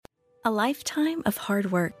A lifetime of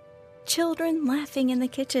hard work, children laughing in the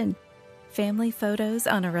kitchen, family photos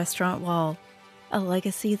on a restaurant wall, a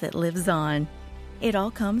legacy that lives on. It all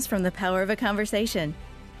comes from the power of a conversation,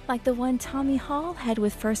 like the one Tommy Hall had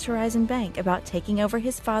with First Horizon Bank about taking over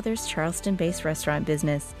his father's Charleston-based restaurant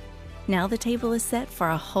business. Now the table is set for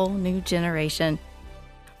a whole new generation.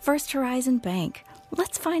 First Horizon Bank.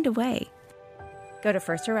 Let's find a way. Go to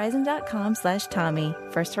firsthorizon.com/Tommy.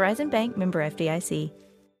 First Horizon Bank, member FDIC.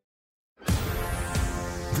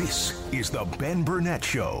 This is the Ben Burnett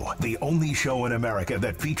Show, the only show in America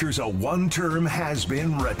that features a one-term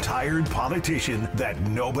has-been retired politician that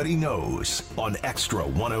nobody knows on Extra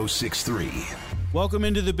 106.3. Welcome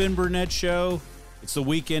into the Ben Burnett Show. It's the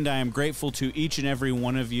weekend. I am grateful to each and every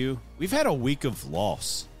one of you. We've had a week of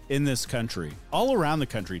loss in this country, all around the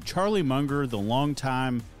country. Charlie Munger, the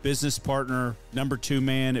longtime business partner, number 2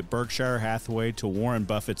 man at Berkshire Hathaway to Warren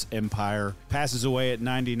Buffett's empire, passes away at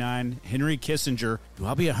 99. Henry Kissinger, who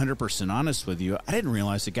I'll be 100% honest with you, I didn't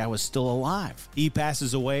realize the guy was still alive. He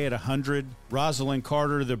passes away at 100. Rosalind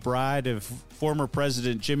Carter, the bride of former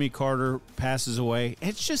President Jimmy Carter, passes away.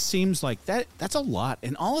 It just seems like that's a lot.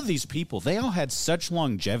 And all of these people, they all had such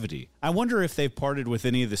longevity. I wonder if they've parted with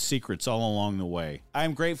any of the secrets all along the way. I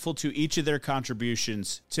am grateful to each of their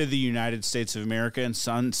contributions to the United States of America, and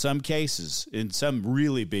in some cases, in some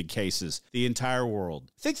really big cases, the entire world.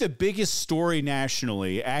 I think the biggest story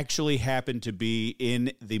nationally actually happened to be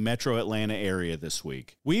in the metro Atlanta area this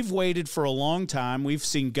week. We've waited for a long time. We've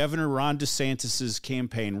seen Governor Ron DeSantis'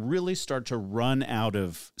 campaign really start to run out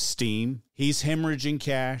of steam. He's hemorrhaging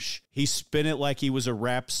cash. He spent it like he was a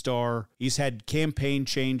rap star. He's had campaign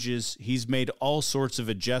changes. He's made all sorts of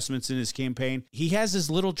adjustments in his campaign. He has as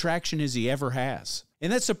little traction as he ever has.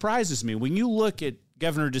 And that surprises me. When you look at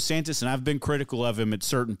Governor DeSantis, and I've been critical of him at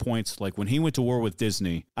certain points, like when he went to war with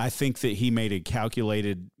Disney, I think that he made a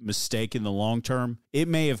calculated mistake in the long term. It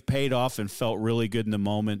may have paid off and felt really good in the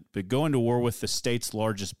moment, but going to war with the state's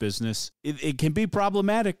largest business, it can be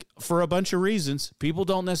problematic for a bunch of reasons. People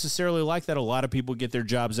don't necessarily like that. A lot of people get their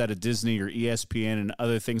jobs out of Disney or ESPN and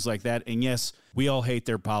other things like that. And yes, we all hate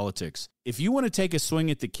their politics. If you want to take a swing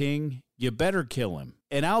at the king, you better kill him.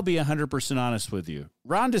 And I'll be 100% honest with you.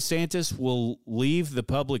 Ron DeSantis will leave the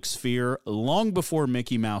public sphere long before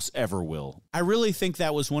Mickey Mouse ever will. I really think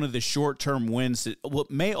that was one of the short-term wins that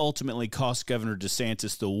may ultimately cost Governor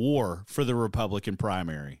DeSantis the war for the Republican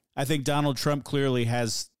primary. I think Donald Trump clearly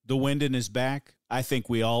has the wind in his back. I think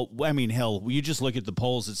hell, you just look at the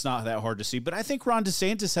polls, it's not that hard to see. But I think Ron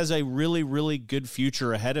DeSantis has a really, really good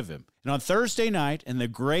future ahead of him. And on Thursday night, in the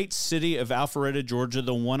great city of Alpharetta, Georgia,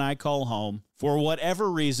 the one I call home, for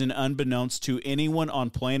whatever reason, unbeknownst to anyone on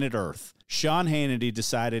planet Earth, Sean Hannity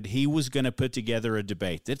decided he was going to put together a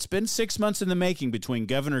debate. It's been 6 months in the making between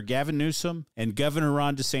Governor Gavin Newsom and Governor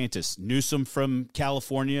Ron DeSantis. Newsom from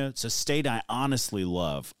California. It's a state I honestly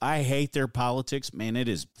love. I hate their politics. Man, it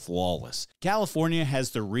is flawless. California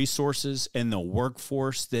has the resources and the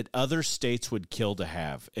workforce that other states would kill to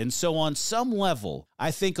have. And so on some level,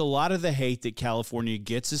 I think a lot of the hate that California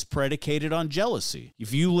gets is predicated on jealousy.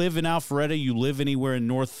 If you live in Alpharetta, you live anywhere in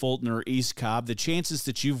North Fulton or East Cobb, the chances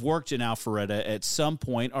that you've worked in Alpharetta at some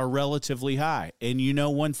point are relatively high. And you know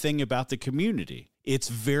one thing about the community, it's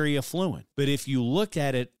very affluent. But if you look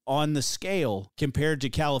at it on the scale compared to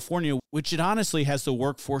California, which it honestly has the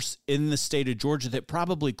workforce in the state of Georgia that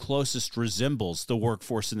probably closest resembles the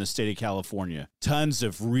workforce in the state of California. Tons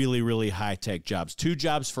of really, really high-tech jobs, 2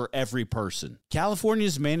 jobs for every person.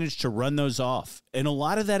 California's managed to run those off. And a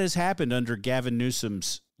lot of that has happened under Gavin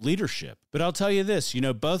Newsom's leadership. But I'll tell you this,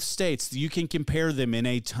 both states, you can compare them in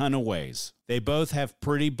a ton of ways. They both have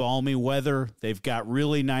pretty balmy weather. They've got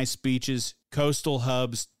really nice beaches, coastal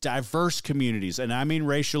hubs, diverse communities, and I mean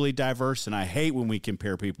racially diverse, and I hate when we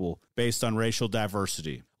compare people based on racial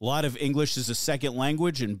diversity. A lot of English is a second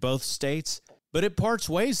language in both states, but it parts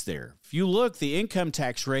ways there. If you look, the income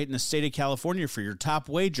tax rate in the state of California for your top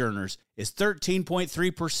wage earners is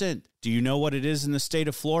 13.3%. Do you know what it is in the state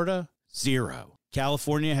of Florida? 0.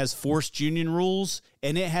 California has forced union rules,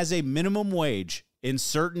 and it has a minimum wage in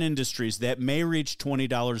certain industries that may reach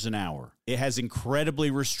 $20 an hour. It has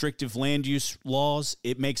incredibly restrictive land use laws.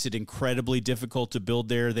 It makes it incredibly difficult to build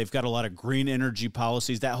there. They've got a lot of green energy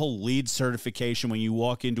policies. That whole LEED certification when you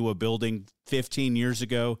walk into a building 15 years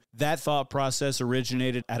ago, that thought process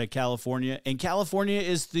originated out of California. And California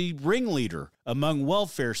is the ringleader among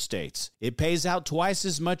welfare states. It pays out twice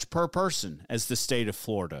as much per person as the state of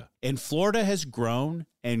Florida. And Florida has grown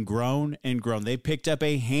and grown and grown. They picked up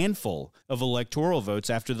a handful of electoral votes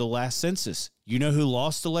after the last census. You know who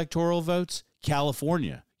lost electoral votes?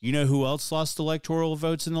 California. You know who else lost electoral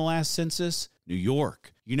votes in the last census? New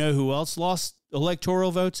York. You know who else lost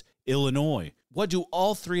electoral votes? Illinois. What do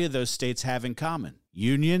all three of those states have in common?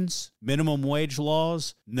 Unions, minimum wage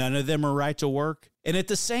laws, none of them are right to work. And at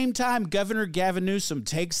the same time, Governor Gavin Newsom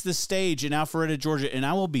takes the stage in Alpharetta, Georgia. And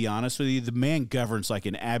I will be honest with you, the man governs like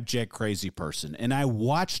an abject crazy person. And I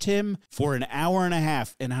watched him for an hour and a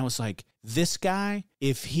half, and I was like, this guy,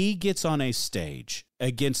 if he gets on a stage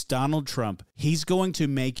against Donald Trump, he's going to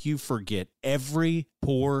make you forget every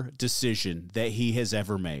poor decision that he has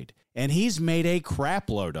ever made. And he's made a crap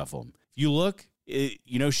load of them. If you look,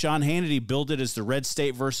 Sean Hannity billed it as the red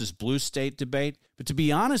state versus blue state debate. But to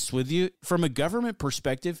be honest with you, from a government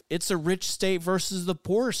perspective, it's a rich state versus the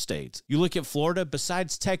poor states. You look at Florida,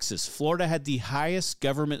 besides Texas, Florida had the highest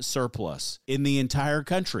government surplus in the entire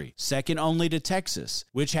country, second only to Texas,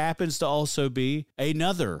 which happens to also be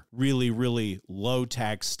another really, really low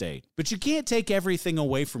tax state. But you can't take everything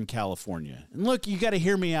away from California. And look, you got to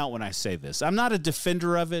hear me out when I say this. I'm not a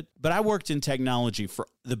defender of it, but I worked in technology for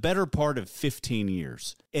the better part of 15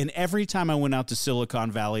 years. And every time I went out to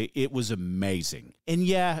Silicon Valley, it was amazing. And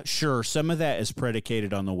yeah, sure, some of that is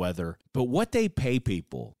predicated on the weather, but what they pay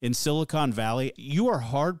people in Silicon Valley, you are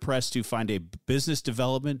hard-pressed to find a business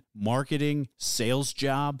development, marketing, sales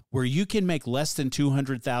job where you can make less than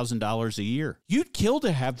 $200,000 a year. You'd kill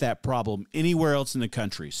to have that problem anywhere else in the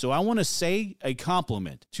country. So I want to say a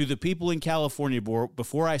compliment to the people in California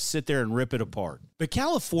before I sit there and rip it apart. But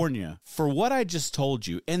California, for what I just told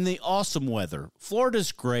you, and the awesome weather,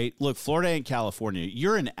 Florida's great. Look, Florida and California,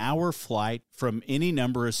 you're an hour flight from any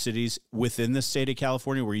number of cities within the state of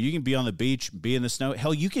California where you can be on the beach, be in the snow.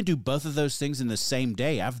 Hell, you can do both of those things in the same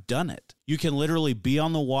day. I've done it. You can literally be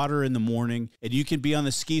on the water in the morning, and you can be on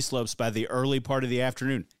the ski slopes by the early part of the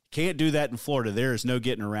afternoon. Can't do that in Florida. There is no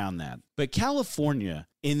getting around that. But California,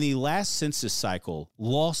 in the last census cycle,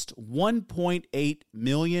 lost 1.8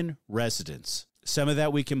 million residents. Some of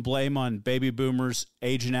that we can blame on baby boomers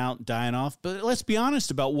aging out, dying off. But let's be honest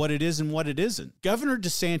about what it is and what it isn't. Governor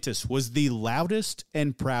DeSantis was the loudest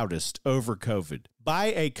and proudest over COVID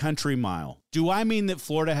by a country mile. Do I mean that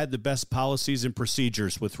Florida had the best policies and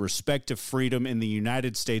procedures with respect to freedom in the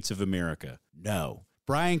United States of America? No.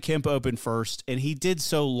 Brian Kemp opened first, and he did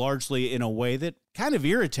so largely in a way that kind of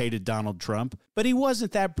irritated Donald Trump, but he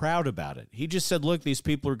wasn't that proud about it. He just said, look, these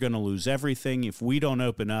people are going to lose everything. If we don't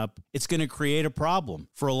open up, it's going to create a problem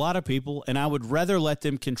for a lot of people, and I would rather let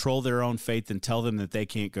them control their own fate than tell them that they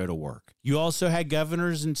can't go to work. You also had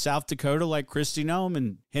governors in South Dakota like Kristi Noem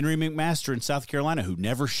and Henry McMaster in South Carolina who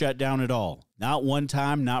never shut down at all. Not one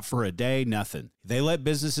time, not for a day, nothing. They let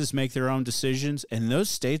businesses make their own decisions, and those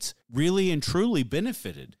states really and truly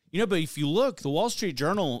benefited. But if you look, the Wall Street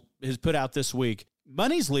Journal has put out this week,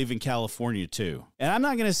 money's leaving California too. And I'm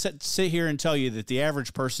not going to sit here and tell you that the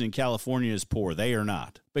average person in California is poor. They are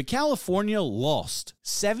not. But California lost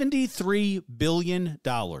 $73 billion.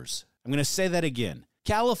 I'm going to say that again.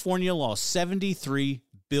 California lost $73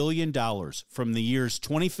 billion from the years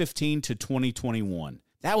 2015 to 2021.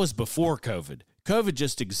 That was before COVID. COVID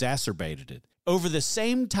just exacerbated it. Over the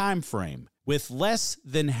same time frame, with less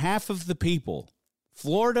than half of the people,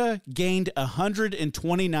 Florida gained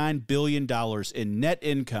 $129 billion in net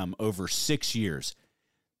income over 6 years.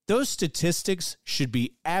 Those statistics should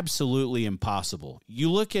be absolutely impossible.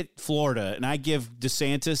 You look at Florida, and I give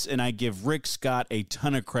DeSantis and I give Rick Scott a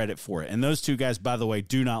ton of credit for it. And those two guys, by the way,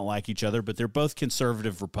 do not like each other, but they're both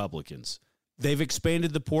conservative Republicans. They've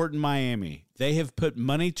expanded the port in Miami. They have put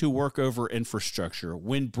money to work over infrastructure.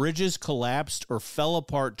 When bridges collapsed or fell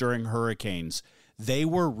apart during hurricanes, they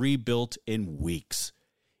were rebuilt in weeks.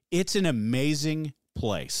 It's an amazing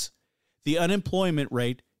place. The unemployment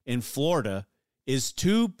rate in Florida is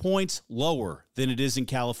 2 points lower than it is in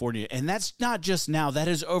California. And that's not just now. That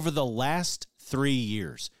is over the last 3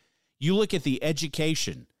 years. You look at the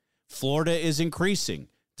education. Florida is increasing.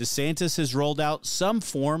 DeSantis has rolled out some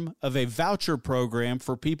form of a voucher program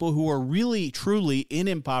for people who are really, truly in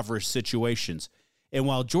impoverished situations. And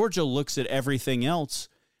while Georgia looks at everything else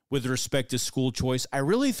with respect to school choice, I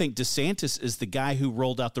really think DeSantis is the guy who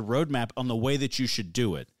rolled out the roadmap on the way that you should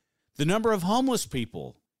do it. The number of homeless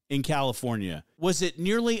people in California was at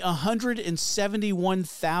nearly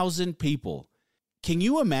 171,000 people. Can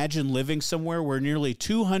you imagine living somewhere where nearly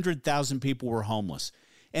 200,000 people were homeless?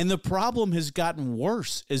 And the problem has gotten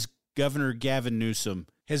worse as Governor Gavin Newsom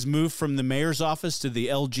has moved from the mayor's office to the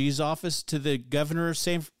LG's office to the governor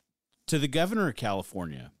of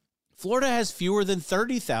California. Florida has fewer than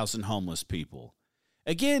 30,000 homeless people.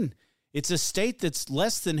 Again, it's a state that's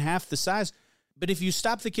less than half the size. But if you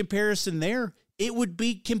stop the comparison there, it would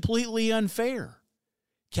be completely unfair.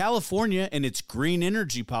 California and its green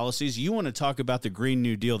energy policies, you want to talk about the Green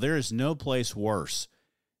New Deal. There is no place worse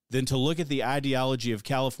than to look at the ideology of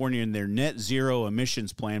California and their net zero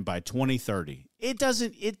emissions plan by 2030.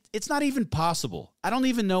 It's not even possible. I don't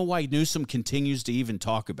even know why Newsom continues to even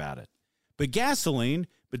talk about it. But gasoline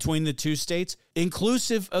between the two states,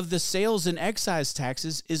 inclusive of the sales and excise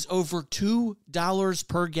taxes, is over $2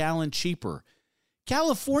 per gallon cheaper.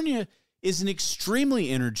 California is an extremely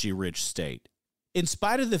energy-rich state. In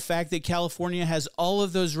spite of the fact that California has all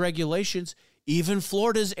of those regulations, even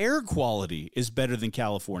Florida's air quality is better than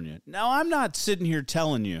California. Now, I'm not sitting here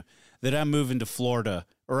telling you that I'm moving to Florida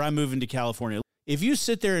or I'm moving to California. If you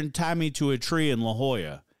sit there and tie me to a tree in La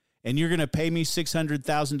Jolla and you're going to pay me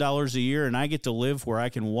 $600,000 a year and I get to live where I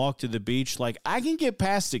can walk to the beach, like, I can get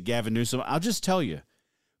past it, Gavin Newsom. I'll just tell you.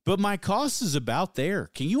 But my cost is about there.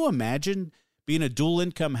 Can you imagine being a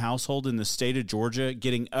dual-income household in the state of Georgia,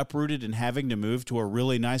 getting uprooted and having to move to a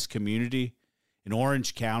really nice community in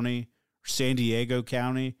Orange County or San Diego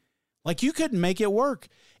County? Like, you couldn't make it work.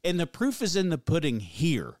 And the proof is in the pudding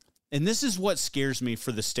here. And this is what scares me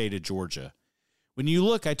for the state of Georgia. When you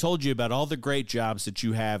look, I told you about all the great jobs that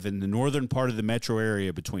you have in the northern part of the metro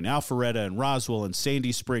area between Alpharetta and Roswell and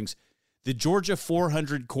Sandy Springs, the Georgia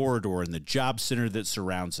 400 corridor and the job center that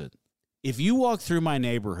surrounds it. If you walk through my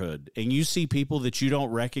neighborhood and you see people that you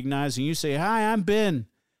don't recognize and you say, "Hi, I'm Ben.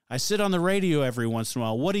 I sit on the radio every once in a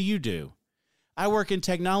while. What do you do?" "I work in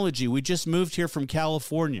technology. We just moved here from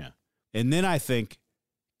California." And then I think,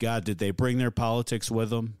 God, did they bring their politics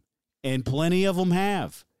with them? And plenty of them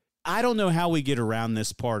have. I don't know how we get around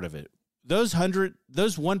this part of it. Those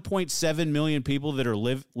 1.7 million people that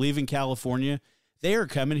are leaving California, they are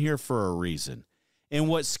coming here for a reason. And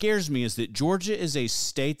what scares me is that Georgia is a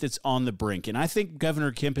state that's on the brink. And I think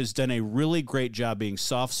Governor Kemp has done a really great job being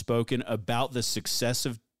soft-spoken about the success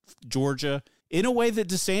of Georgia in a way that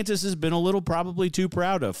DeSantis has been a little probably too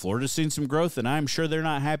proud of. Florida's seen some growth, and I'm sure they're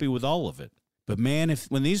not happy with all of it. But, man,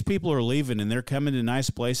 when these people are leaving and they're coming to nice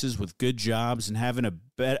places with good jobs and having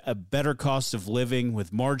a better cost of living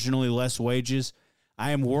with marginally less wages,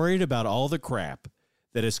 I am worried about all the crap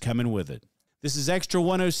that is coming with it. This is Extra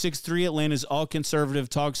 106.3, Atlanta's all-conservative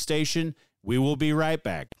talk station. We will be right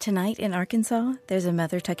back. Tonight in Arkansas, there's a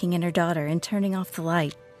mother tucking in her daughter and turning off the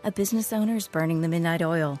light. A business owner is burning the midnight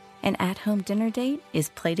oil. An at-home dinner date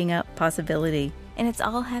is plating up possibility. And it's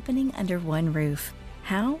all happening under one roof.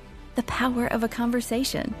 How? The power of a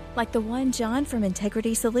conversation, like the one John from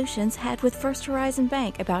Integrity Solutions had with First Horizon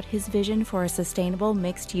Bank about his vision for a sustainable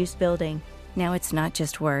mixed-use building. Now it's not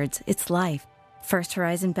just words, it's life. First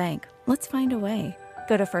Horizon Bank. Let's find a way.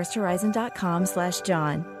 Go to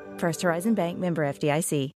firsthorizon.com/John. First Horizon Bank, member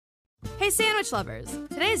FDIC. Hey sandwich lovers,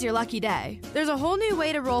 today's your lucky day. There's a whole new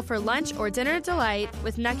way to roll for lunch or dinner delight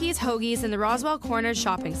with Nucky's Hoagies in the Roswell Corners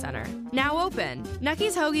Shopping Center. Now open.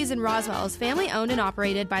 Nucky's Hoagies in Roswell is family owned and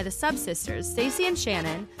operated by the Sub-Sisters, Stacy and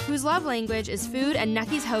Shannon, whose love language is food and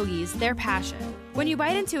Nucky's Hoagies, their passion. When you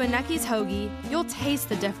bite into a Nucky's Hoagie, you'll taste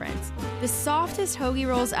the difference. The softest hoagie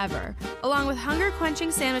rolls ever, along with hunger-quenching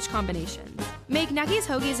sandwich combinations. Make Nucky's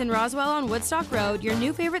Hoagies in Roswell on Woodstock Road your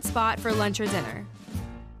new favorite spot for lunch or dinner.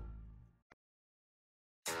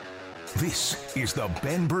 This is the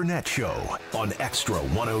Ben Burnett Show on Extra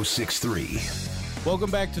 106.3.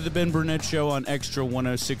 Welcome back to the Ben Burnett Show on Extra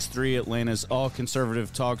 106.3, Atlanta's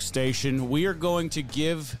all-conservative talk station. We are going to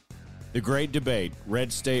give the great debate,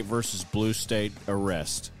 red state versus blue state, a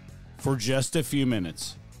rest for just a few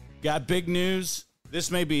minutes. Got big news.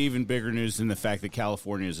 This may be even bigger news than the fact that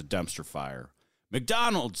California is a dumpster fire.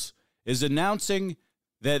 McDonald's is announcing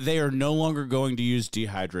that they are no longer going to use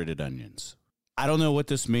dehydrated onions. I don't know what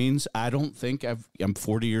this means. I don't think I'm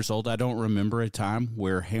 40 years old. I don't remember a time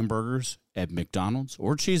where hamburgers at McDonald's,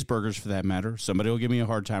 or cheeseburgers for that matter, somebody will give me a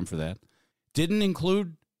hard time for that, didn't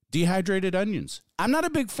include dehydrated onions. I'm not a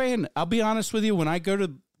big fan. I'll be honest with you. When I go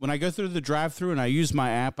through the drive-thru and I use my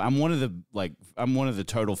app, I'm one of the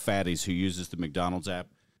total fatties who uses the McDonald's app.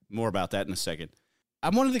 More about that in a second.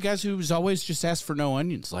 I'm one of the guys who's always just asked for no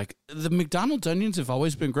onions. Like, the McDonald's onions have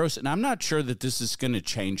always been gross, and I'm not sure that this is going to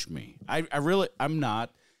change me. I'm not.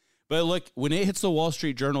 But look, when it hits the Wall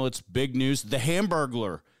Street Journal, it's big news. The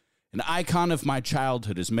Hamburglar, an icon of my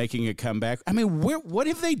childhood, is making a comeback. I mean, what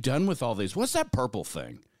have they done with all these? What's that purple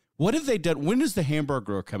thing? What have they done? When is the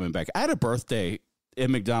Hamburglar coming back? I had a birthday at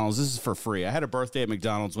McDonald's. This is for free. I had a birthday at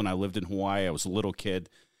McDonald's when I lived in Hawaii. I was a little kid.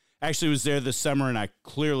 Actually was there this summer, and I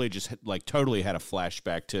clearly just totally had a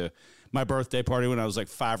flashback to my birthday party when I was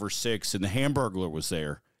 5 or 6, and the Hamburglar was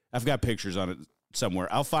there. I've got pictures on it somewhere.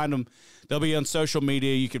 I'll find them. They'll be on social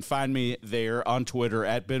media. You can find me there on Twitter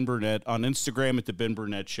at Ben Burnett, on Instagram at The Ben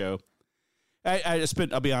Burnett Show.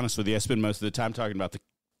 I'll be honest with you, I spend most of the time talking about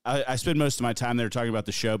I spend most of my time there talking about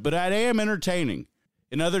the show, but I am entertaining.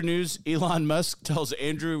 In other news, Elon Musk tells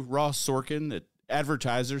Andrew Ross Sorkin that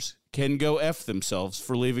advertisers can go F themselves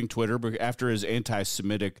for leaving Twitter after his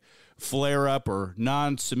anti-Semitic flare-up or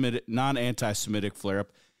non-anti-Semitic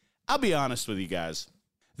flare-up. I'll be honest with you guys.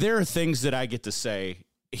 There are things that I get to say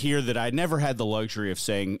here that I never had the luxury of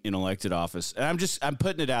saying in elected office. And I'm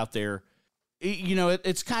putting it out there. You know,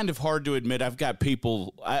 it's kind of hard to admit. I've got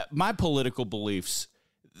people, my political beliefs,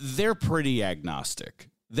 they're pretty agnostic.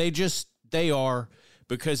 They are,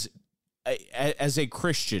 because as a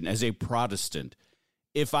Christian, as a Protestant,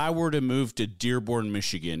 if I were to move to Dearborn,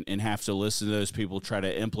 Michigan and have to listen to those people try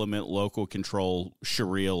to implement local control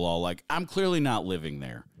Sharia law, like, I'm clearly not living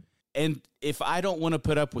there. And if I don't want to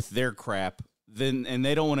put up with their crap, and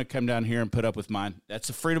they don't want to come down here and put up with mine, that's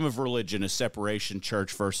a freedom of religion, a separation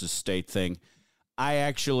church versus state thing. I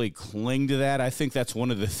actually cling to that. I think that's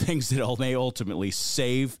one of the things that may ultimately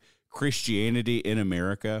save Christianity in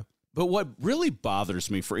America. But what really bothers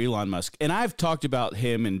me for Elon Musk, and I've talked about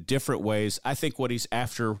him in different ways, I think what he's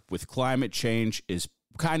after with climate change is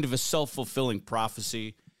kind of a self-fulfilling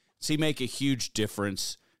prophecy. Does he make a huge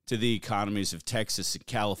difference to the economies of Texas and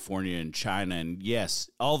California and China? And yes,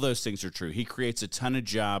 all those things are true. He creates a ton of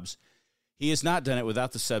jobs. He has not done it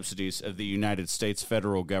without the subsidies of the United States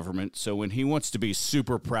federal government. So when he wants to be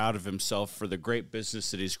super proud of himself for the great business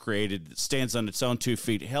that he's created that stands on its own 2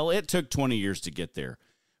 feet, hell, it took 20 years to get there.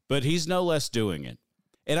 But he's no less doing it.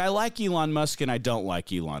 And I like Elon Musk and I don't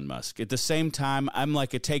like Elon Musk. At the same time, I'm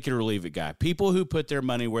like a take it or leave it guy. People who put their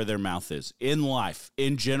money where their mouth is in life,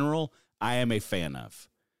 in general, I am a fan of.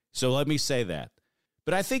 So let me say that.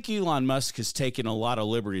 But I think Elon Musk has taken a lot of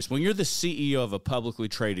liberties. When you're the CEO of a publicly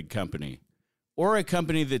traded company or a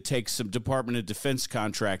company that takes some Department of Defense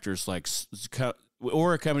contractors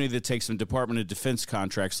or a company that takes some Department of Defense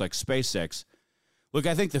contracts like SpaceX, look,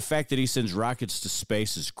 I think the fact that he sends rockets to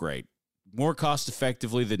space is great. More cost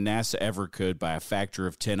effectively than NASA ever could by a factor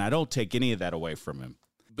of 10. I don't take any of that away from him.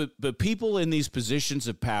 But people in these positions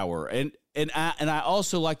of power, and I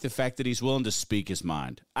also like the fact that he's willing to speak his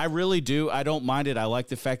mind. I really do. I don't mind it. I like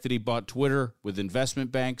the fact that he bought Twitter with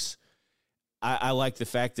investment banks. I like the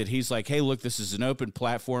fact that he's like, hey, look, this is an open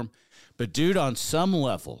platform. But dude, on some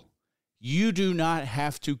level, you do not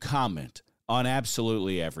have to comment on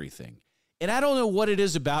absolutely everything. And I don't know what it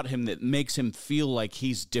is about him that makes him feel like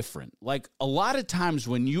he's different. Like, a lot of times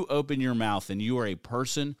when you open your mouth and you are a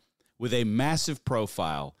person with a massive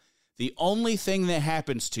profile, the only thing that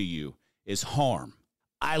happens to you is harm.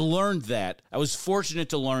 I learned that. I was fortunate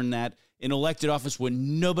to learn that in elected office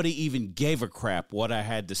when nobody even gave a crap what I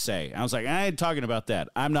had to say. I was like, I ain't talking about that.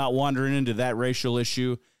 I'm not wandering into that racial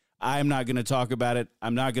issue. I'm not going to talk about it.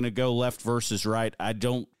 I'm not going to go left versus right. I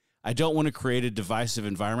don't want to create a divisive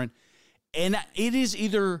environment. And it is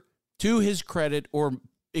either to his credit or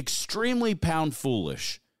extremely pound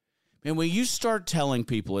foolish. And when you start telling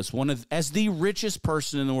people as the richest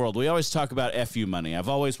person in the world, we always talk about FU money. I've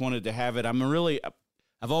always wanted to have it.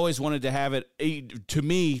 I've always wanted to have it. To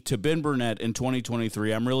me, to Ben Burnett in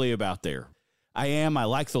 2023, I'm really about there. I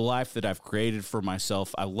like the life that I've created for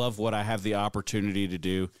myself. I love what I have the opportunity to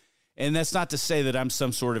do. And that's not to say that I'm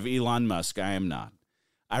some sort of Elon Musk. I am not.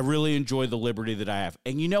 I really enjoy the liberty that I have.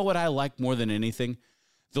 And you know what I like more than anything?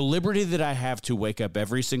 The liberty that I have to wake up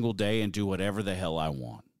every single day and do whatever the hell I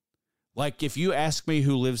want. Like, if you ask me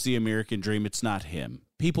who lives the American dream, it's not him.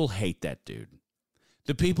 People hate that dude.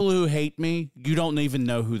 The people who hate me, you don't even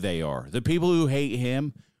know who they are. The people who hate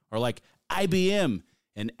him are like IBM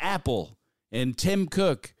and Apple and Tim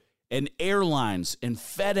Cook and airlines and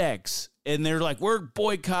FedEx. And they're like, we're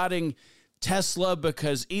boycotting Tesla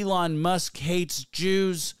because Elon Musk hates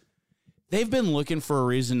Jews. They've been looking for a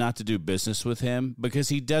reason not to do business with him because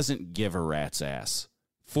he doesn't give a rat's ass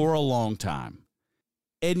for a long time.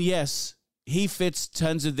 And yes, he fits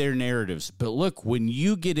tons of their narratives. But look, when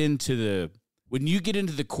you get into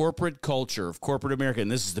the corporate culture of corporate America,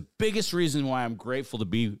 and this is the biggest reason why I'm grateful to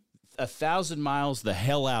be 1,000 miles the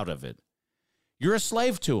hell out of it, you're a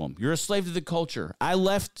slave to them. You're a slave to the culture. I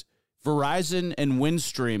left Verizon and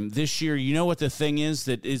Windstream this year. You know what the thing is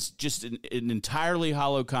that is just an entirely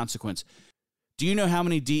hollow consequence? Do you know how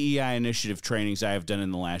many DEI initiative trainings I have done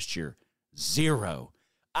in the last year? 0.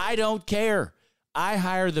 I don't care. I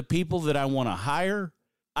hire the people that I want to hire.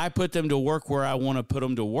 I put them to work where I want to put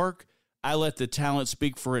them to work. I let the talent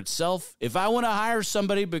speak for itself. If I want to hire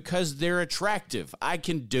somebody because they're attractive, I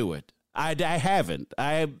can do it. I haven't.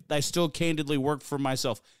 I still candidly work for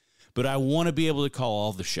myself. But I want to be able to call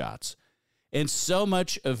all the shots. And so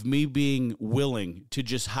much of me being willing to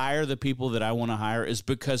just hire the people that I want to hire is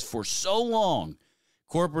because for so long,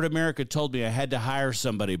 corporate America told me I had to hire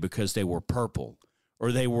somebody because they were purple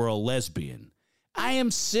or they were a lesbian. I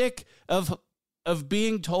am sick of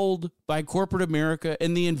being told by corporate America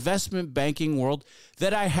and the investment banking world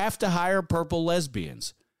that I have to hire purple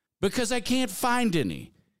lesbians because I can't find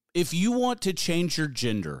any. If you want to change your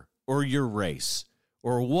gender or your race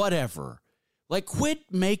or whatever, like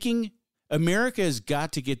quit making. America has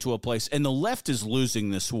got to get to a place, and the left is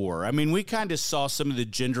losing this war. I mean, we kind of saw some of the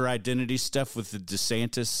gender identity stuff with the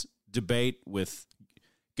DeSantis debate with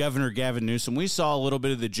Governor Gavin Newsom. We saw a little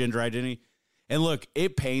bit of the gender identity. And look,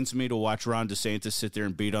 it pains me to watch Ron DeSantis sit there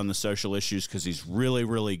and beat on the social issues because he's really,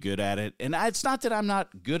 really good at it. And it's not that I'm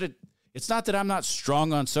not good at, it's not that I'm not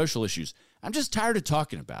strong on social issues. I'm just tired of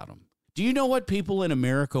talking about them. Do you know what people in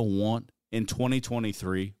America want in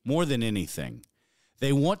 2023 more than anything?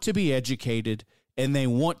 They want to be educated, and they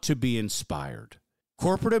want to be inspired.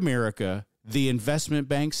 Corporate America, the investment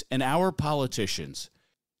banks, and our politicians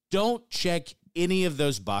don't check any of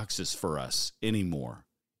those boxes for us anymore.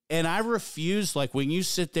 And I refuse, like when you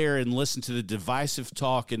sit there and listen to the divisive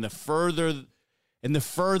talk and the further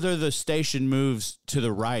the station moves to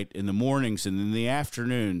the right in the mornings and in the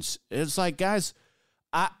afternoons, it's like, guys,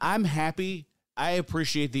 I'm happy. I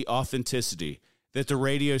appreciate the authenticity that the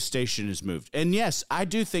radio station has moved. And yes, I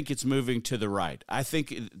do think it's moving to the right. I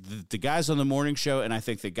think the guys on the morning show and I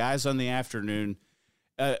think the guys on the afternoon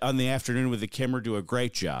with the Kimmer do a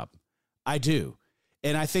great job. I do.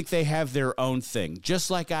 And I think they have their own thing,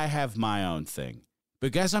 just like I have my own thing.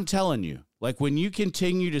 But guys, I'm telling you, like when you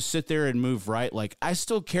continue to sit there and move right, like I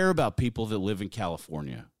still care about people that live in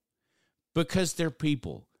California because they're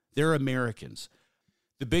people. They're Americans.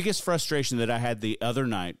 The biggest frustration that I had the other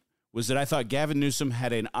night was that I thought Gavin Newsom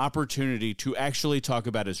had an opportunity to actually talk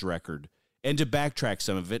about his record and to backtrack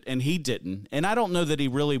some of it, and he didn't. And I don't know that he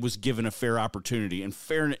really was given a fair opportunity. In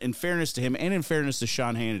fairness to him and in fairness to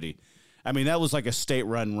Sean Hannity, I mean, that was like a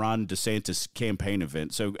state-run Ron DeSantis campaign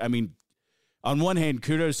event. So, I mean, on one hand,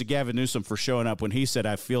 kudos to Gavin Newsom for showing up when he said,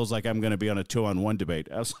 I feels like I'm going to be on a 2-on-1 debate.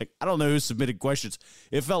 I was like, I don't know who submitted questions.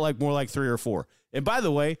 It felt like more like 3 or 4. And by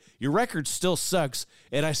the way, your record still sucks.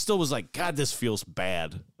 And I still was like, God, this feels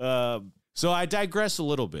bad. So I digress a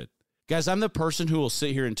little bit. Guys, I'm the person who will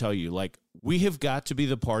sit here and tell you, like, we have got to be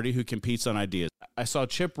the party who competes on ideas. I saw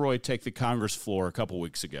Chip Roy take the Congress floor a couple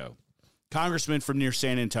weeks ago. Congressman from near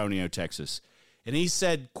San Antonio, Texas. And he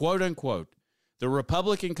said, quote unquote, the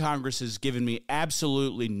Republican Congress has given me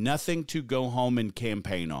absolutely nothing to go home and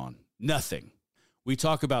campaign on. Nothing. We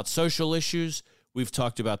talk about social issues. We've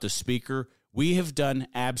talked about the speaker. We have done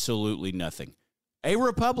absolutely nothing. A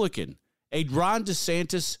Republican, a Ron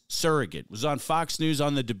DeSantis surrogate, was on Fox News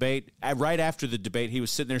on the debate. Right after the debate, he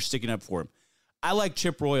was sitting there sticking up for him. I like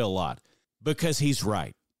Chip Roy a lot because he's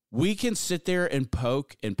right. We can sit there and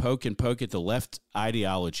poke at the left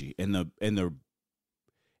ideology and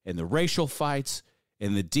the racial fights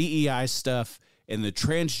and the DEI stuff and the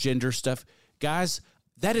transgender stuff. Guys,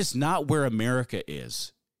 that is not where America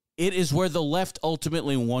is. It is where the left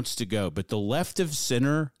ultimately wants to go. But the left of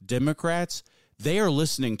center Democrats, they are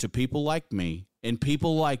listening to people like me and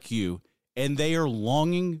people like you, and they are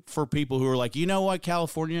longing for people who are like, you know what,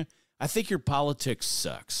 California, I think your politics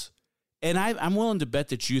sucks. And I'm willing to bet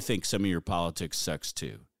that you think some of your politics sucks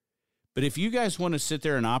too. But if you guys want to sit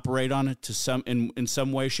there and operate on it in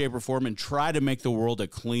some way, shape, or form and try to make the world a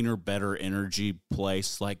cleaner, better energy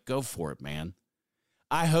place, like, go for it, man.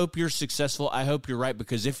 I hope you're successful. I hope you're right,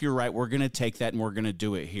 because if you're right, we're going to take that and we're going to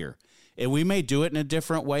do it here. And we may do it in a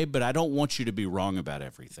different way, but I don't want you to be wrong about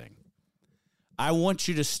everything. I want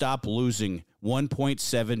you to stop losing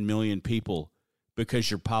 1.7 million people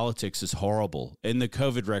because your politics is horrible and the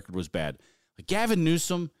COVID record was bad. Like Gavin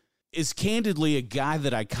Newsom is candidly a guy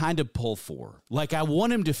that I kind of pull for. Like, I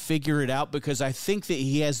want him to figure it out because I think that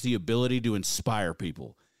he has the ability to inspire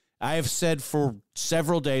people. I have said for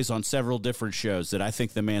several days on several different shows that I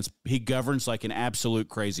think he governs like an absolute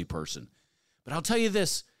crazy person. But I'll tell you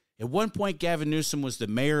this. At one point, Gavin Newsom was the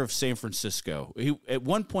mayor of San Francisco. At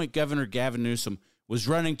one point, Governor Gavin Newsom was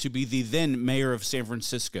running to be the then mayor of San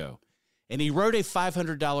Francisco. And he wrote a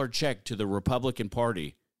 $500 check to the Republican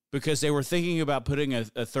Party because they were thinking about putting a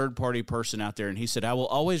third-party person out there. And he said, I will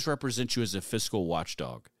always represent you as a fiscal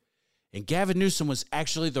watchdog. And Gavin Newsom was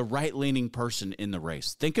actually the right-leaning person in the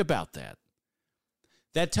race. Think about that.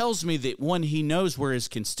 That tells me that, one, he knows where his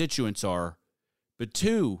constituents are, but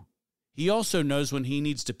two, he also knows when he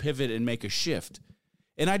needs to pivot and make a shift.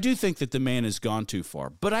 And I do think that the man has gone too far,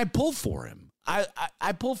 but I pull for him.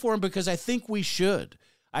 I pull for him because I think we should.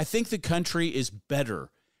 I think the country is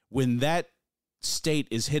better when that state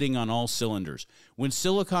is hitting on all cylinders, when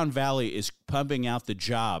Silicon Valley is pumping out the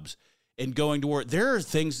jobs and going to work, there are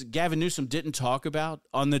things Gavin Newsom didn't talk about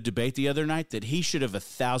on the debate the other night that he should have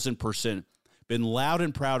 1,000% been loud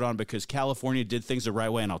and proud on, because California did things the right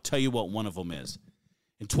way, and I'll tell you what one of them is.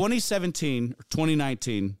 In 2017 or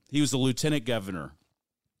 2019, he was the lieutenant governor,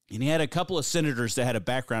 and he had a couple of senators that had a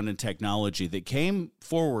background in technology that came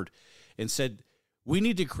forward and said, we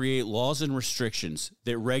need to create laws and restrictions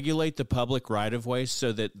that regulate the public right-of-way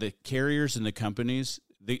so that the carriers and the companies,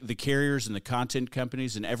 the carriers and the content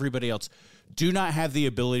companies and everybody else do not have the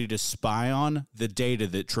ability to spy on the data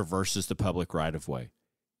that traverses the public right-of-way.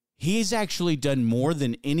 He's actually done more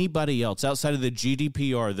than anybody else outside of the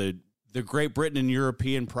GDPR, the Great Britain and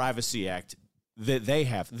European Privacy Act that they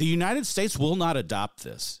have. The United States will not adopt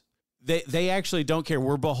this. They actually don't care.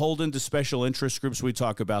 We're beholden to special interest groups. We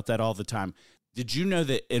talk about that all the time. Did you know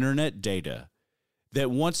that internet data that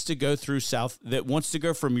wants to go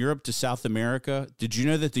from Europe to South America? Did you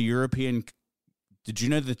know that the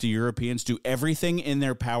Europeans do everything in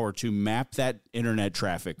their power to map that internet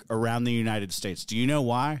traffic around the United States? Do you know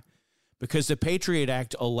why? Because the Patriot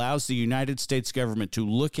Act allows the United States government to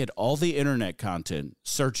look at all the internet content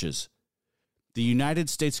searches. The United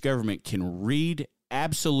States government can read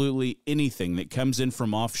absolutely anything that comes in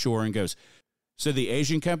from offshore and goes. So the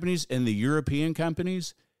Asian companies and the European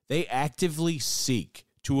companies, they actively seek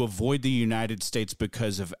to avoid the United States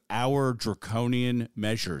because of our draconian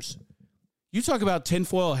measures. You talk about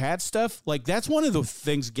tinfoil hat stuff, like that's one of the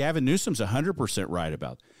things Gavin Newsom's 100% right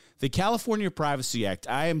about. The California Privacy Act,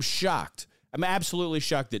 I am shocked. I'm absolutely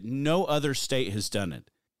shocked that no other state has done it.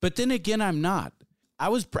 But then again, I'm not. I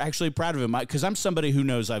was actually proud of him because I'm somebody who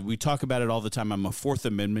knows, we talk about it all the time. I'm a Fourth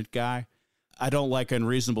Amendment guy. I don't like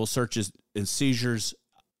unreasonable searches and seizures.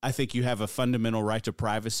 I think you have a fundamental right to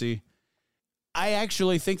privacy. I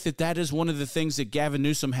actually think that is one of the things that Gavin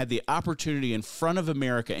Newsom had the opportunity in front of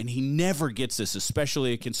America, and he never gets this,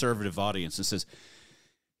 especially a conservative audience,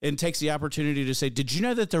 and takes the opportunity to say, did you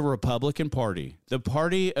know that the Republican Party, the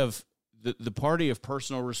party of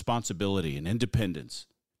personal responsibility and independence,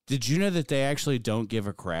 did you know that they actually don't give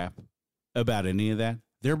a crap about any of that?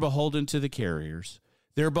 They're beholden to the carriers.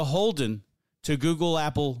 They're beholden to Google,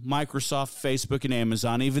 Apple, Microsoft, Facebook, and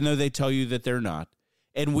Amazon, even though they tell you that they're not.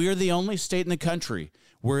 And we're the only state in the country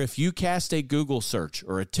where if you cast a Google search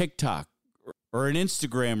or a TikTok or an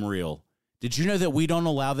Instagram reel, did you know that we don't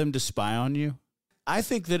allow them to spy on you? I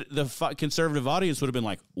think that the conservative audience would have been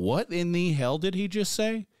like, what in the hell did he just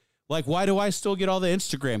say? Like, why do I still get all the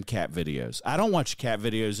Instagram cat videos? I don't watch cat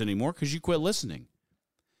videos anymore because you quit listening.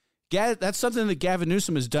 That's something that Gavin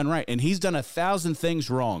Newsom has done right, and he's done 1,000 things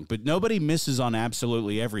wrong, but nobody misses on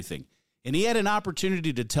absolutely everything. And he had an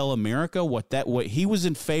opportunity to tell America what he was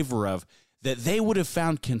in favor of, that they would have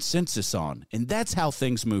found consensus on, and that's how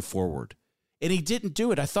things move forward. And he didn't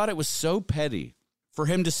do it. I thought it was so petty for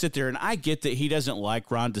him to sit there, and I get that he doesn't like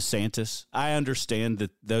Ron DeSantis. I understand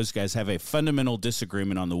that those guys have a fundamental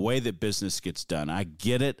disagreement on the way that business gets done. I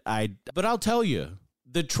get it. But I'll tell you,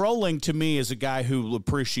 the trolling to me is a guy who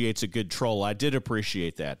appreciates a good troll. I did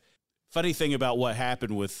appreciate that. Funny thing about what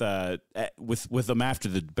happened with them after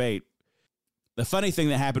the debate. The funny thing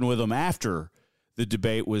that happened with them after the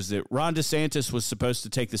debate was that Ron DeSantis was supposed to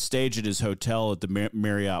take the stage at his hotel at the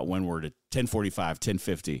Marriott Windward at 10:45,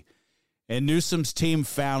 10:50. And Newsom's team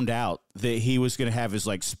found out that he was going to have his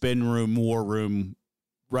spin room, war room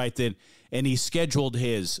right then, and he scheduled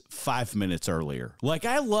his 5 minutes earlier.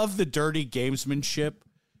 I love the dirty gamesmanship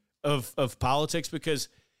of politics because,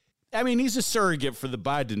 he's a surrogate for the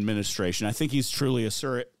Biden administration. I think he's truly a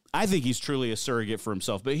surrogate. a surrogate for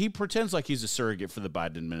himself, but he pretends like he's a surrogate for the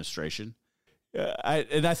Biden administration.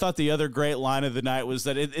 I thought the other great line of the night was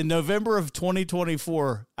that in November of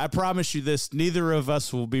 2024, I promise you this, neither of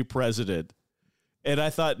us will be president. And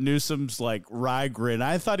I thought Newsom's wry grin,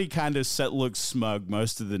 I thought he kind of looked smug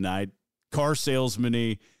most of the night, car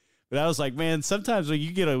salesman-y. But I was like, man, sometimes when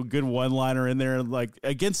you get a good one-liner in there,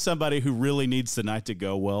 against somebody who really needs the night to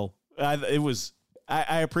go well,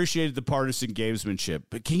 I appreciated the partisan gamesmanship.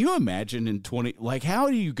 But can you imagine how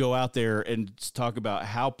do you go out there and talk about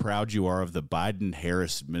how proud you are of the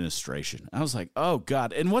Biden-Harris administration? I was like, oh,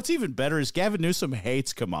 God. And what's even better is Gavin Newsom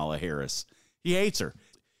hates Kamala Harris. He hates her.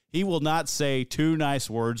 He will not say two nice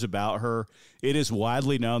words about her. It is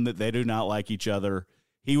widely known that they do not like each other.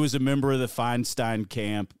 He was a member of the Feinstein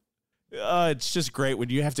camp. It's just great when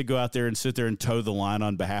you have to go out there and sit there and toe the line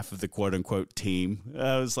on behalf of the quote-unquote team.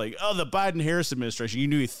 I was like, oh, the Biden-Harris administration. You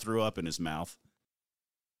knew he threw up in his mouth.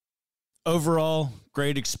 Overall,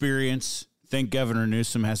 great experience. I think Governor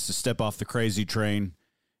Newsom has to step off the crazy train.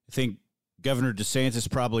 I think Governor DeSantis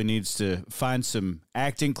probably needs to find some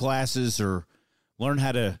acting classes or learn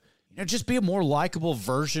how to, just be a more likable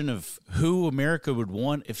version of who America would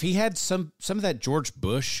want. If he had some of that George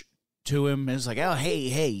Bush to him, and it's like, oh,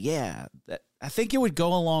 hey, yeah, I think it would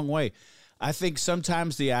go a long way. I think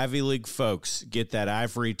sometimes the Ivy League folks get that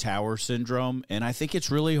ivory tower syndrome, and I think it's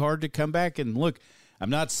really hard to come back. And look, I'm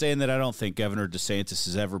not saying that I don't think Governor DeSantis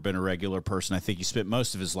has ever been a regular person. I think he spent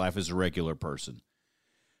most of his life as a regular person.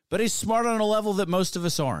 But he's smart on a level that most of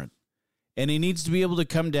us aren't. And he needs to be able to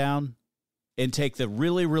come down and take the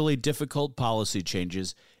really, really difficult policy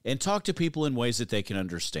changes and talk to people in ways that they can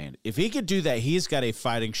understand. If he could do that, he's got a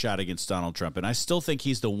fighting shot against Donald Trump, and I still think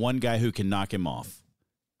he's the one guy who can knock him off.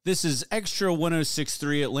 This is Extra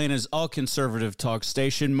 106.3, Atlanta's all-conservative talk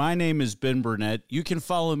station. My name is Ben Burnett. You can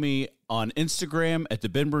follow me on Instagram at The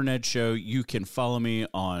Ben Burnett Show. You can follow me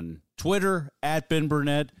on Twitter at Ben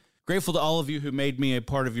Burnett. Grateful to all of you who made me a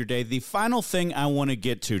part of your day. The final thing I want to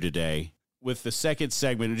get to today with the second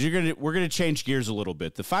segment, we're going to change gears a little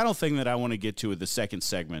bit. The final thing that I want to get to with the second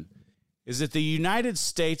segment is that the United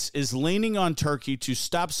States is leaning on Turkey to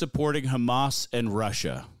stop supporting Hamas and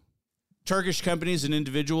Russia. Turkish companies and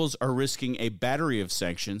individuals are risking a battery of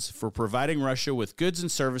sanctions for providing Russia with goods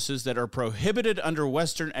and services that are prohibited under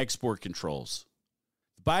Western export controls.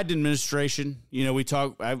 The Biden administration,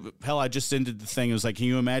 I just ended the thing. It was like, can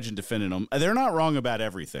you imagine defending them? They're not wrong about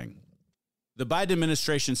everything. The Biden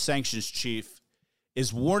administration sanctions chief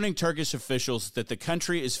is warning Turkish officials that the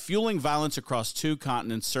country is fueling violence across two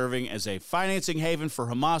continents, serving as a financing haven for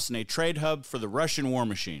Hamas and a trade hub for the Russian war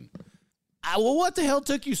machine. Well, what the hell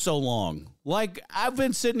took you so long? Like, I've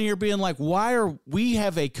been sitting here being like, we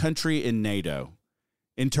have a country in NATO,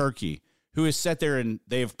 in Turkey, who has sat there and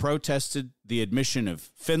they have protested the admission of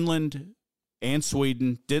Finland and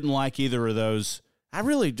Sweden, didn't like either of those. I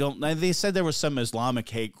really don't. They said there was some Islamic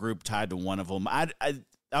hate group tied to one of them.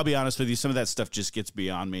 I'll be honest with you, some of that stuff just gets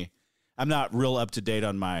beyond me. I'm not incredibly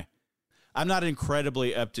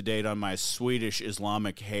up to date on my Swedish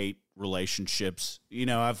Islamic hate relationships.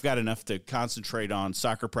 I've got enough to concentrate on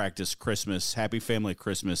soccer practice, Christmas, happy family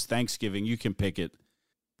Christmas, Thanksgiving, you can pick it.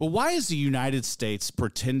 But why is the United States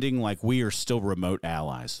pretending like we are still remote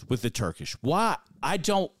allies with the Turkish? Why? I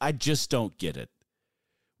just don't get it.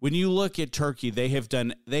 When you look at Turkey, they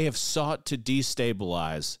have sought to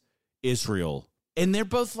destabilize Israel. And they're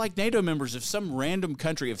both like NATO members. If some random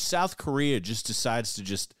country, if South Korea just decides to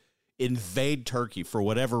just invade Turkey for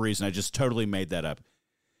whatever reason, I just totally made that up.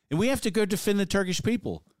 And we have to go defend the Turkish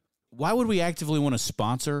people. Why would we actively want to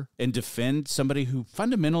sponsor and defend somebody who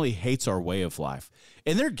fundamentally hates our way of life?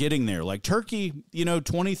 And they're getting there. Like Turkey,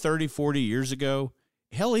 20, 30, 40 years ago,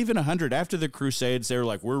 hell, even 100 after the Crusades, they were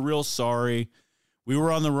like, we're real sorry. We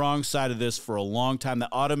were on the wrong side of this for a long time.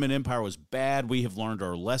 The Ottoman Empire was bad. We have learned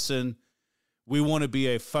our lesson. We want to be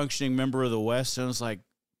a functioning member of the West. And it's like,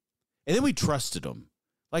 and then we trusted them.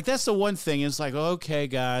 Like, that's the one thing. It's like, okay,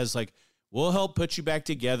 guys, like, we'll help put you back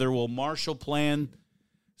together. We'll Marshall Plan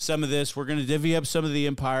some of this. We're going to divvy up some of the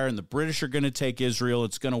empire, and the British are going to take Israel.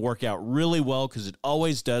 It's going to work out really well because it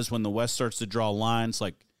always does when the West starts to draw lines.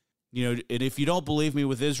 Like, and if you don't believe me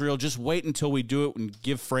with Israel, just wait until we do it and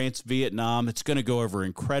give France Vietnam. It's going to go over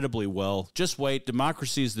incredibly well. Just wait.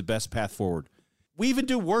 Democracy is the best path forward. We even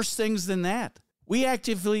do worse things than that. We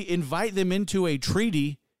actively invite them into a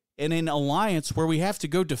treaty and an alliance where we have to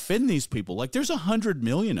go defend these people. Like, there's 100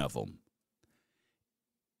 million of them.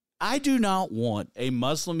 I do not want a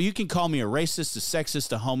Muslim. You can call me a racist, a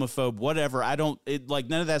sexist, a homophobe, whatever.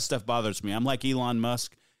 None of that stuff bothers me. I'm like Elon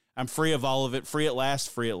Musk. I'm free of all of it. Free at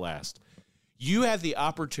last, free at last. You have the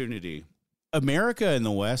opportunity. America and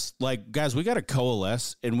the West, like, guys, we got to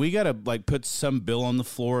coalesce and we got to put some bill on the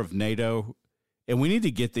floor of NATO, and we need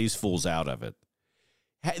to get these fools out of it.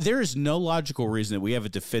 There is no logical reason that we have a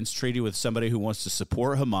defense treaty with somebody who wants to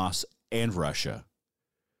support Hamas and Russia.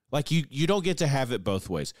 Like, you don't get to have it both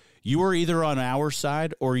ways. You are either on our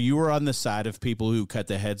side or you are on the side of people who cut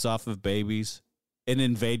the heads off of babies and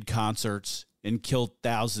invade concerts and kill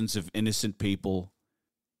thousands of innocent people,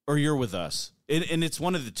 or you're with us. And it's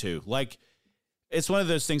one of the two. Like, it's one of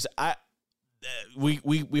those things.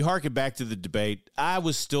 We harken back to the debate. I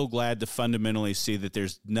was still glad to fundamentally see that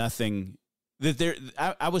there's nothing that there.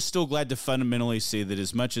 I was still glad to fundamentally see that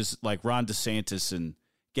as much as like Ron DeSantis and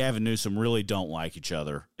Gavin Newsom really don't like each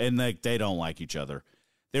other, and they don't like each other,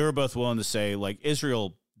 they were both willing to say, like,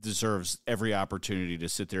 Israel deserves every opportunity to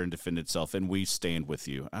sit there and defend itself, and we stand with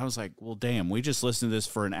you. I was like, well, damn, we just listened to this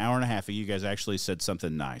for an hour and a half, and you guys actually said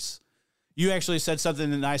something nice. You actually said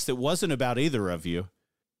something nice that wasn't about either of you.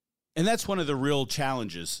 And that's one of the real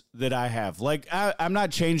challenges that I have. Like, I'm not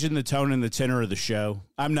changing the tone and the tenor of the show.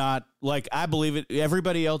 I'm not. Like, I believe it.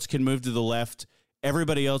 Everybody else can move to the left.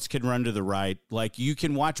 Everybody else can run to the right. Like, you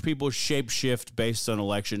can watch people shape shift based on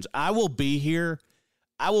elections. I will be here.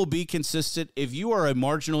 I will be consistent. If you are a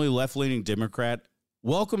marginally left-leaning Democrat,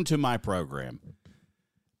 welcome to my program.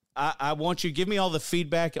 I want you to give me all the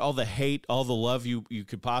feedback, all the hate, all the love you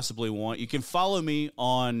could possibly want. You can follow me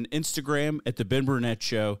on Instagram at The Ben Burnett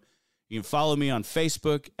Show. You can follow me on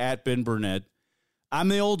Facebook at Ben Burnett. I'm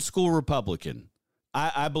the old school Republican.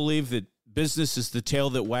 I believe that business is the tail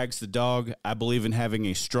that wags the dog. I believe in having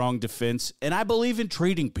a strong defense, and I believe in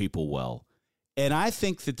treating people well. And I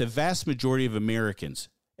think that the vast majority of Americans,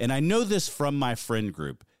 and I know this from my friend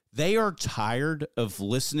group, they are tired of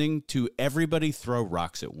listening to everybody throw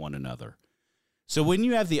rocks at one another. So when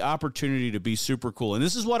you have the opportunity to be super cool, and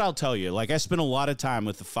this is what I'll tell you, like I spent a lot of time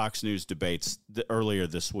with the Fox News debates earlier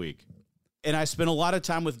this week. And I spent a lot of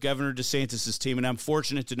time with Governor DeSantis' team, and I'm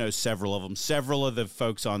fortunate to know several of them. Several of the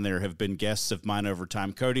folks on there have been guests of mine over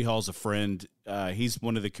time. Cody Hall's a friend. He's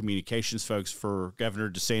one of the communications folks for Governor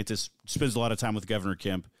DeSantis, spends a lot of time with Governor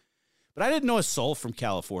Kemp. But I didn't know a soul from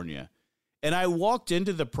California. And I walked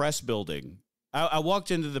into the press building. I walked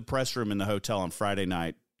into the press room in the hotel on Friday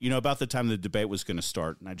night, about the time the debate was going to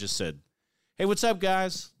start. And I just said, hey, what's up,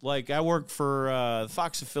 guys? Like, I work for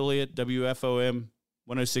Fox affiliate, WFOM.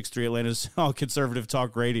 106.3 Atlanta's all conservative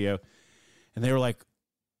talk radio. And they were like,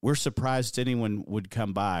 we're surprised anyone would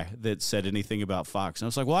come by that said anything about Fox. And I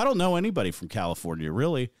was like, well, I don't know anybody from California,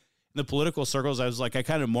 really. In the political circles, I was like, I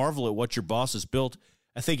kind of marvel at what your boss has built.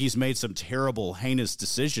 I think he's made some terrible, heinous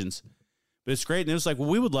decisions. But it's great. And it was like, well,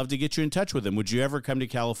 we would love to get you in touch with him. Would you ever come to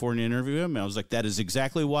California and interview him? And I was like, that is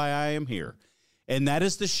exactly why I am here. And that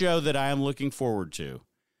is the show that I am looking forward to.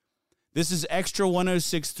 This is Extra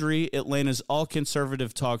 106.3, Atlanta's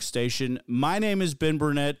all-conservative talk station. My name is Ben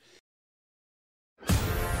Burnett.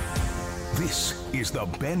 This is the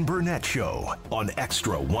Ben Burnett Show on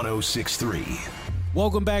Extra 106.3.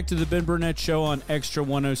 Welcome back to the Ben Burnett Show on Extra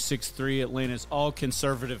 106.3, Atlanta's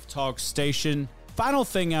all-conservative talk station. Final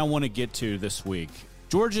thing I want to get to this week.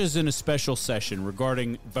 Georgia is in a special session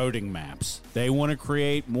regarding voting maps. They want to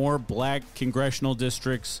create more black congressional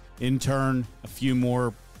districts, in turn, a few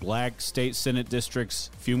more black state Senate districts,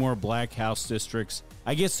 a few more black House districts.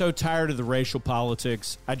 I get so tired of the racial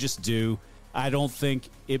politics. I just do. I don't think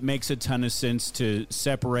it makes a ton of sense to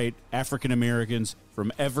separate African Americans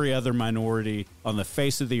from every other minority on the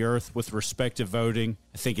face of the earth with respect to voting.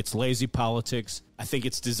 I think it's lazy politics. I think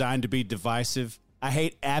it's designed to be divisive. I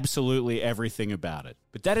hate absolutely everything about it.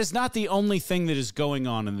 But that is not the only thing that is going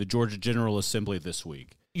on in the Georgia General Assembly this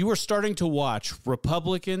week. You are starting to watch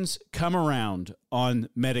Republicans come around on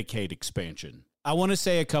Medicaid expansion. I want to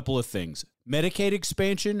say a couple of things. Medicaid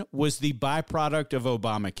expansion was the byproduct of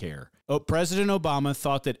Obamacare. President Obama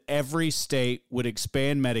thought that every state would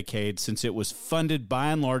expand Medicaid since it was funded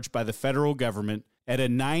by and large by the federal government at a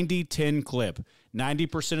 90-10 clip.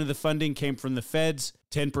 90% of the funding came from the feds,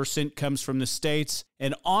 10% comes from the states,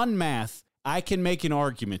 and on math, I can make an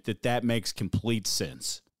argument that that makes complete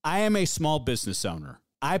sense. I am a small business owner.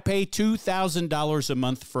 I pay $2,000 a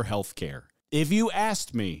month for health care. If you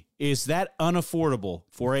asked me, is that unaffordable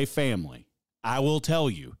for a family? I will tell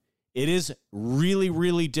you, it is really,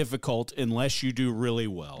 really difficult unless you do really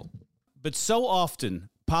well. But so often,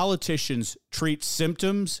 politicians treat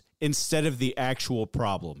symptoms instead of the actual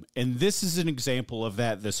problem. And this is an example of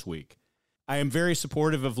that this week. I am very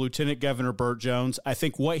supportive of Lieutenant Governor Burt Jones. I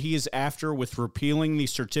think what he is after with repealing the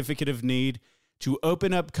certificate of need to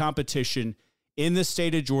open up competition in the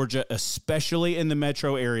state of Georgia, especially in the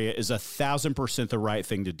metro area, is 1,000% the right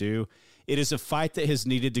thing to do. It is a fight that has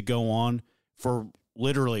needed to go on for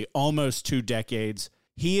literally almost 2 decades.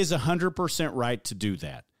 He is 100% right to do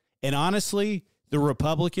that. And honestly, the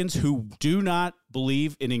Republicans who do not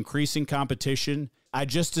believe in increasing competition, I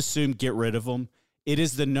just assume get rid of them. It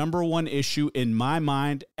is the number one issue in my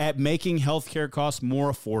mind at making healthcare costs more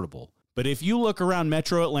affordable. But if you look around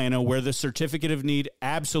Metro Atlanta, where the certificate of need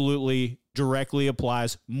absolutely directly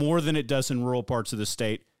applies more than it does in rural parts of the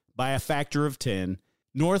state by a factor of 10,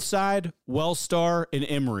 Northside, Wellstar, and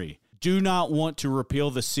Emory do not want to repeal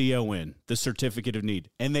the CON, the certificate of need.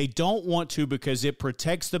 And they don't want to because it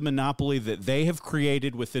protects the monopoly that they have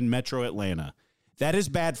created within Metro Atlanta. That is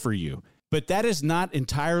bad for you. But that is not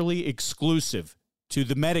entirely exclusive to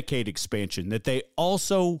the Medicaid expansion that they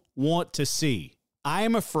also want to see. I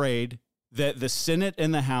am afraid that the Senate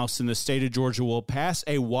and the House in the state of Georgia will pass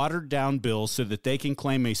a watered-down bill so that they can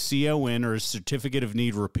claim a CON or a certificate of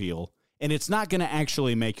need repeal, and it's not going to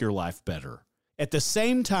actually make your life better. At the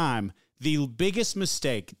same time, The biggest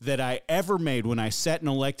mistake that I ever made when I sat in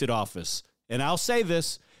elected office, and I'll say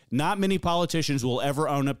this, not many politicians will ever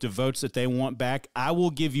own up to votes that they want back. I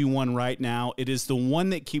will give you one right now. It is the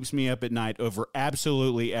one that keeps me up at night over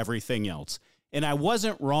absolutely everything else. And I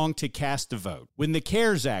wasn't wrong to cast a vote. When the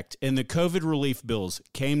CARES Act and the COVID relief bills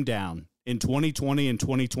came down in 2020 and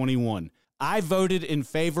 2021, I voted in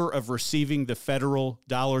favor of receiving the federal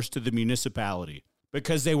dollars to the municipality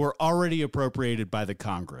because they were already appropriated by the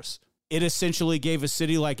Congress. It essentially gave a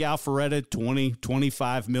city like Alpharetta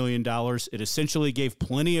 $25 million. It essentially gave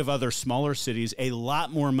plenty of other smaller cities a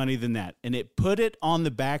lot more money than that, and it put it on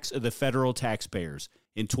the backs of the federal taxpayers.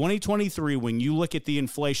 In 2023, when you look at the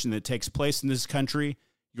inflation that takes place in this country,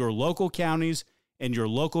 your local counties and your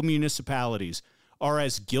local municipalities are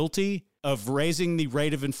as guilty of raising the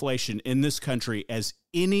rate of inflation in this country as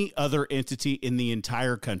any other entity in the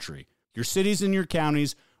entire country. Your cities and your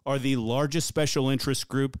counties are the largest special interest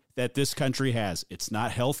group that this country has. It's not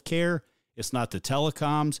health care. It's not the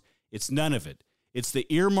telecoms. It's none of it. It's the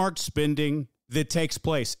earmarked spending that takes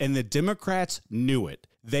place, and the Democrats knew it.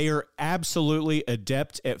 They are absolutely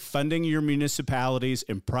adept at funding your municipalities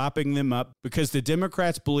and propping them up because the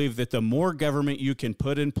Democrats believe that the more government you can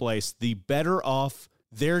put in place, the better off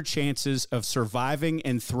their chances of surviving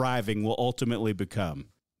and thriving will ultimately become.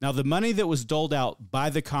 Now, the money that was doled out by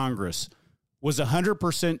the Congress was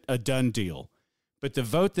 100% a done deal. But the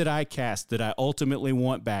vote that I cast that I ultimately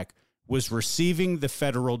want back was receiving the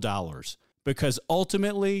federal dollars, because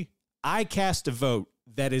ultimately I cast a vote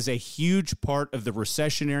that is a huge part of the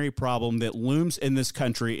recessionary problem that looms in this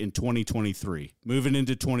country in 2023, moving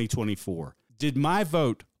into 2024. Did my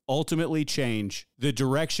vote ultimately change the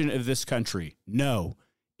direction of this country? No.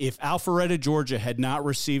 If Alpharetta, Georgia had not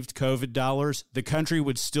received COVID dollars, the country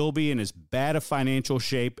would still be in as bad a financial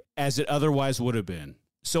shape as it otherwise would have been.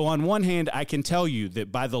 So on one hand, I can tell you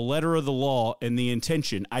that by the letter of the law and the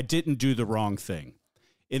intention, I didn't do the wrong thing.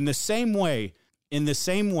 In the same way,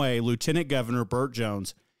 Lieutenant Governor Burt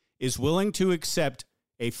Jones is willing to accept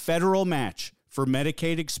a federal match for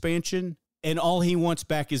Medicaid expansion, and all he wants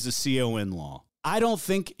back is a CON law. I don't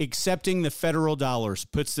think accepting the federal dollars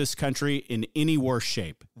puts this country in any worse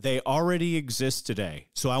shape. They already exist today.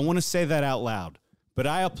 So I want to say that out loud. But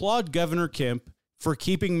I applaud Governor Kemp for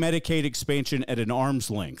keeping Medicaid expansion at an arm's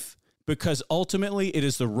length, because ultimately it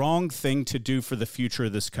is the wrong thing to do for the future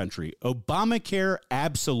of this country. Obamacare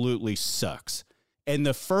absolutely sucks. And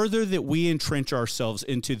the further that we entrench ourselves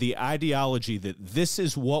into the ideology that this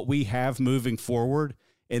is what we have moving forward,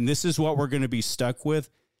 and this is what we're going to be stuck with,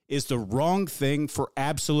 is the wrong thing for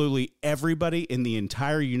absolutely everybody in the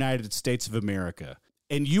entire United States of America.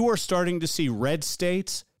 And you are starting to see red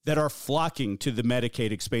states that are flocking to the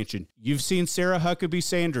Medicaid expansion. You've seen Sarah Huckabee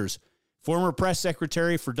Sanders, former press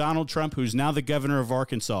secretary for Donald Trump, who's now the governor of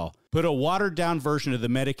Arkansas, put a watered-down version of the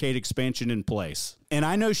Medicaid expansion in place. And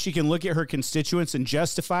I know she can look at her constituents and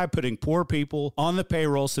justify putting poor people on the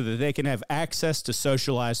payroll so that they can have access to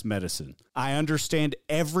socialized medicine. I understand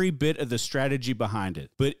every bit of the strategy behind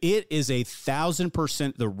it, but it is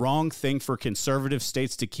 1,000% the wrong thing for conservative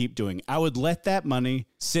states to keep doing. I would let that money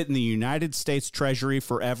sit in the United States Treasury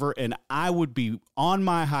forever, and I would be on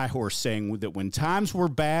my high horse saying that when times were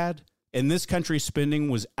bad and this country's spending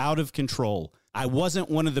was out of control, I wasn't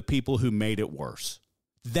one of the people who made it worse.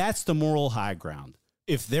 That's the moral high ground.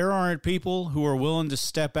 If there aren't people who are willing to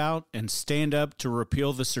step out and stand up to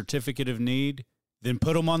repeal the certificate of need, then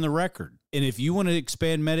put them on the record. And if you want to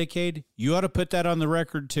expand Medicaid, you ought to put that on the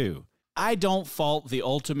record too. I don't fault the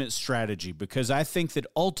ultimate strategy because I think that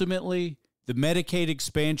ultimately the Medicaid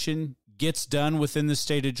expansion gets done within the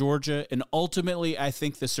state of Georgia, and ultimately I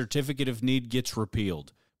think the certificate of need gets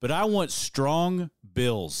repealed. But I want strong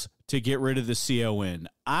bills to get rid of the CON.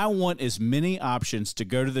 I want as many options to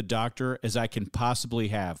go to the doctor as I can possibly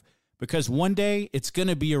have, because one day it's going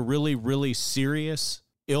to be a really, really serious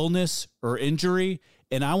illness or injury,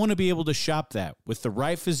 and I want to be able to shop that with the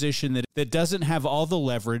right physician that doesn't have all the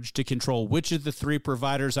leverage to control which of the three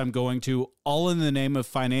providers I'm going to, all in the name of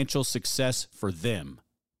financial success for them,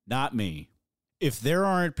 not me. If there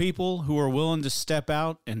aren't people who are willing to step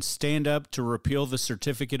out and stand up to repeal the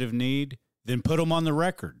certificate of need, then put them on the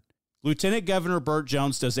record. Lieutenant Governor Burt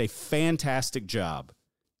Jones does a fantastic job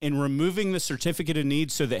in removing the certificate of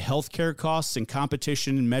need so that healthcare costs and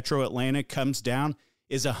competition in Metro Atlanta comes down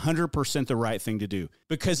is 100% the right thing to do,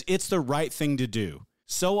 because it's the right thing to do.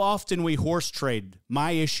 So often we horse trade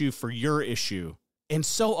my issue for your issue, and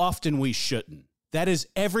so often we shouldn't. That is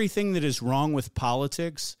everything that is wrong with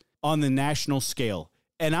politics on the national scale.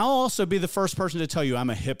 And I'll also be the first person to tell you I'm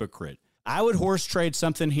a hypocrite. I would horse trade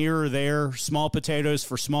something here or there, small potatoes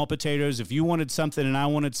for small potatoes. If you wanted something and I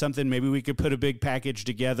wanted something, maybe we could put a big package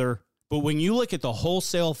together. But when you look at the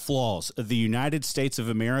wholesale flaws of the United States of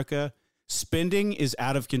America, spending is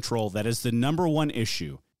out of control. That is the number one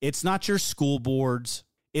issue. It's not your school boards.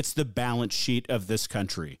 It's the balance sheet of this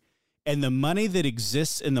country. And the money that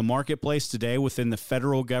exists in the marketplace today within the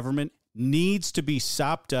federal government needs to be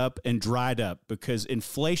sopped up and dried up because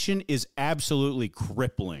inflation is absolutely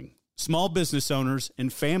crippling small business owners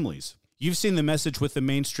and families. You've seen the message with the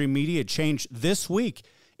mainstream media change this week.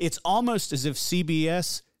 It's almost as if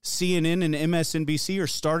CBS, CNN, and MSNBC are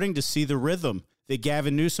starting to see the rhythm that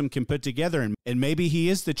Gavin Newsom can put together, and maybe he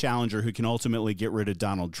is the challenger who can ultimately get rid of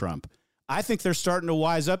Donald Trump. I think they're starting to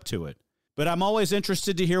wise up to it. But I'm always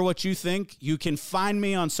interested to hear what you think. You can find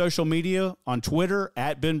me on social media, on Twitter,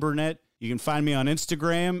 at Ben Burnett. You can find me on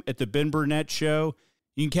Instagram at The Ben Burnett Show.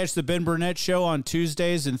 You can catch The Ben Burnett Show on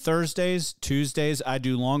Tuesdays and Thursdays. Tuesdays, I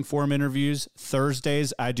do long-form interviews.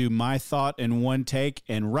 Thursdays, I do my thought in one take.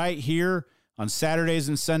 And right here on Saturdays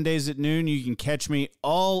and Sundays at noon, you can catch me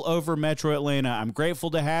all over Metro Atlanta. I'm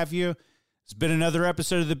grateful to have you. It's been another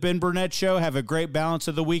episode of The Ben Burnett Show. Have a great balance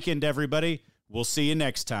of the weekend, everybody. We'll see you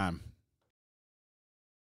next time.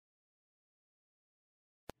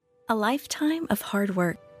 A lifetime of hard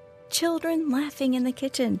work, children laughing in the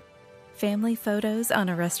kitchen, family photos on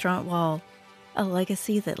a restaurant wall, a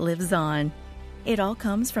legacy that lives on. It all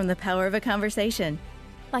comes from the power of a conversation,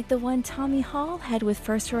 like the one Tommy Hall had with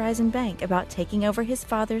First Horizon Bank about taking over his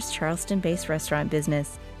father's Charleston-based restaurant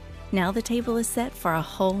business. Now the table is set for a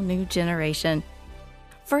whole new generation.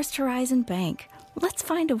 First Horizon Bank. Let's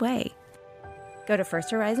find a way. Go to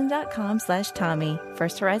firsthorizon.com/Tommy.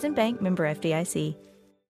 First Horizon Bank, member FDIC.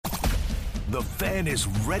 The Fan is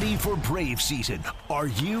ready for Brave season. Are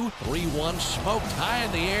you? 3-1 smoked high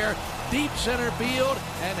in the air, deep center field,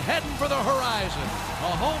 and heading for the horizon.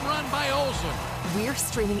 A home run by Olsen. We're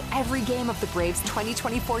streaming every game of the Braves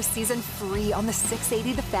 2024 season free on the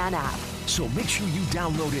 680 The Fan app. So make sure you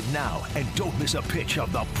download it now and don't miss a pitch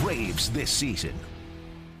of the Braves this season.